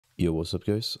Yo, what's up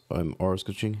guys, I'm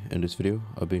Coaching. In this video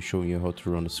I've been showing you how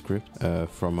to run a script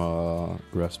from a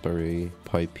Raspberry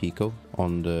Pi Pico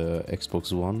on the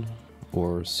Xbox One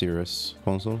or Series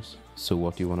consoles. So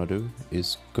what you want to do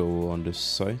is go on this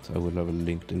site, I will have a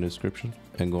link in the description,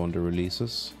 and go on the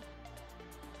releases,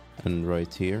 and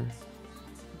right here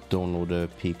download the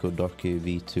Pico Ducky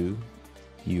V2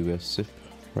 US zip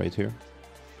right here.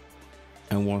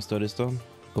 And once that is done,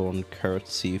 go on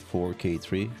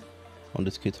C4K3 on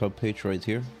this GitHub page right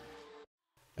here,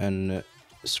 and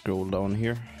scroll down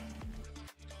here,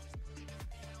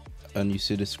 and you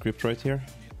see the script right here.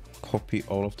 Copy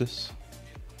all of this,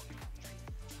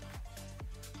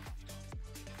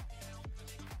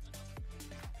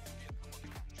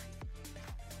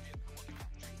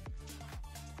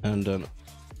 and then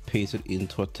paste it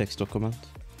into a text document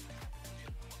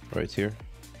right here.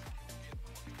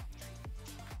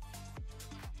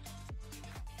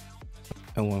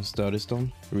 And once that is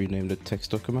done, rename the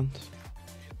text document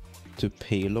to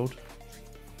payload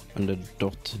and the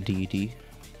 .dd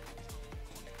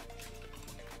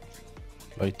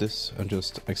like this, and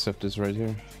just accept this right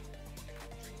here.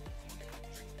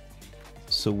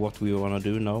 So what we want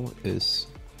to do now is,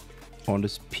 on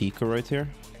this Pico right here,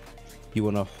 you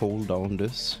want to hold down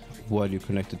this while you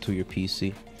connect it to your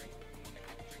PC.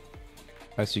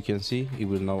 As you can see, it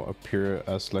will now appear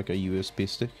as like a USB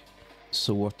stick.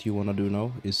 So what you want to do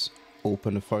now is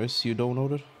open the files you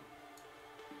downloaded,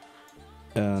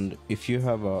 and if you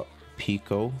have a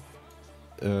Pico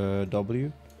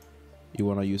W, you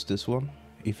want to use this one.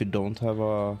 If you don't have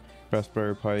a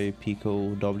Raspberry Pi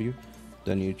Pico W,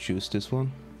 then you choose this one.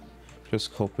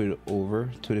 Just copy it over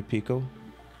to the Pico,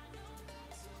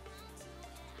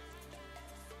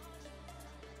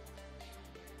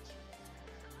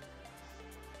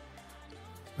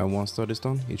 and once that is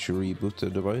done, it should reboot the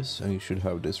device and you should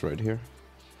have this right here.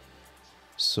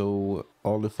 So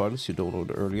all the files you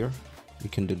downloaded earlier, you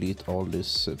can delete all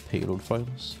these payload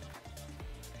files,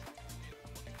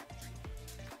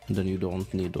 and then you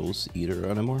don't need those either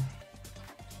anymore.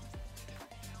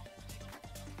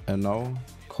 And now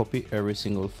copy every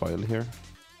single file here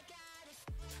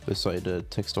beside the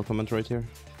text document right here,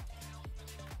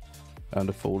 and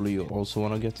the folder you also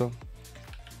want to get on,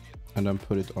 and then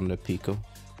put it on the Pico.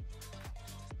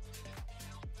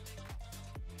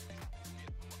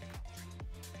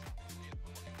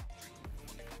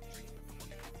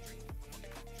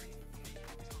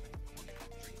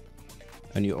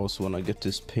 And you also want to get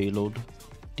this payload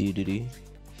DDD.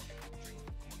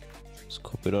 Just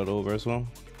copy that over as well.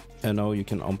 And now you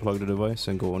can unplug the device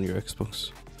and go on your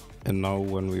Xbox. And now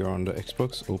when we are on the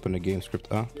Xbox, open the Game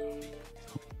Script app.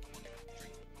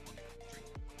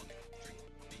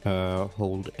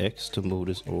 Hold X to move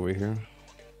this over here.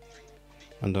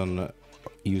 And then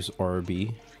use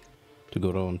RB to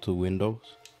go down to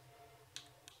Windows.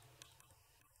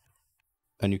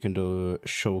 And you can do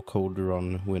show code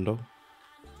run window.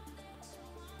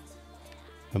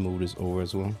 And move this over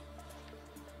as well.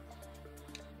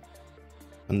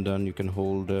 And then you can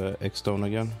hold X down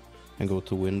again and go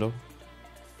to window,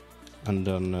 and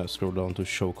then scroll down to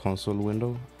show console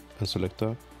window and select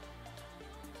that.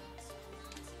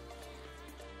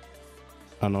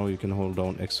 And now you can hold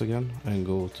down X again and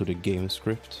go to the game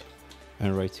script,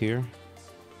 and right here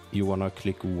you want to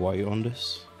click Y on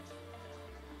this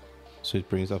so it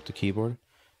brings up the keyboard.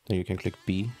 Then you can click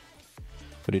B,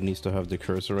 but it needs to have the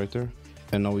cursor right there.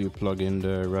 And now you plug in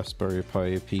the Raspberry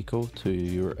Pi Pico to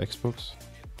your Xbox,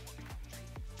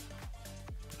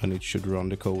 and it should run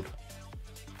the code.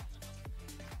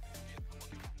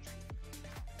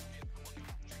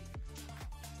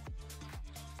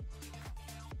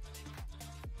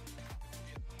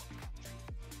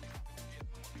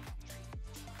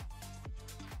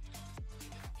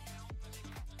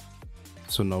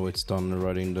 So now it's done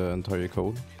writing the entire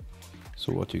code.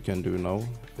 So what you can do now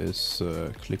is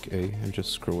click A and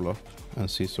just scroll up and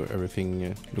see so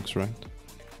everything looks right.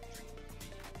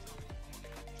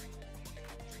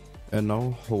 And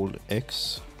now hold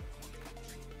X,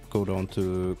 go down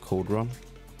to code run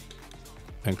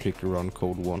and click run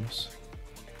code once.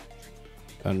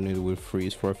 And it will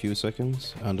freeze for a few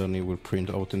seconds, and then it will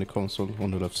print out in the console on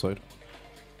the left side.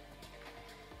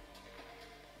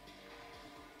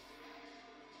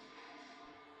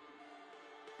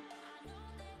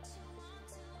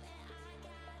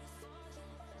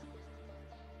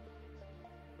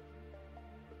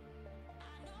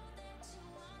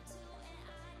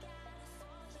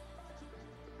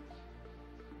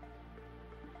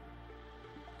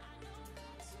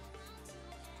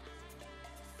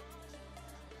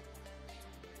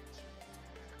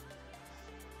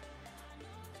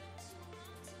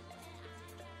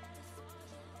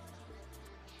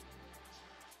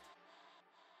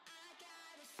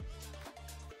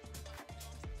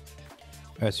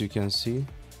 As you can see,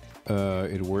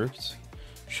 it worked.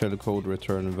 Shellcode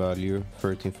return value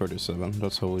 1337.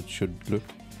 That's how it should look.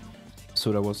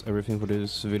 So that was everything for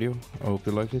this video. I hope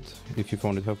you liked it. If you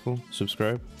found it helpful,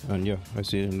 subscribe. And yeah, I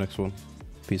see you in the next one.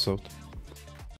 Peace out.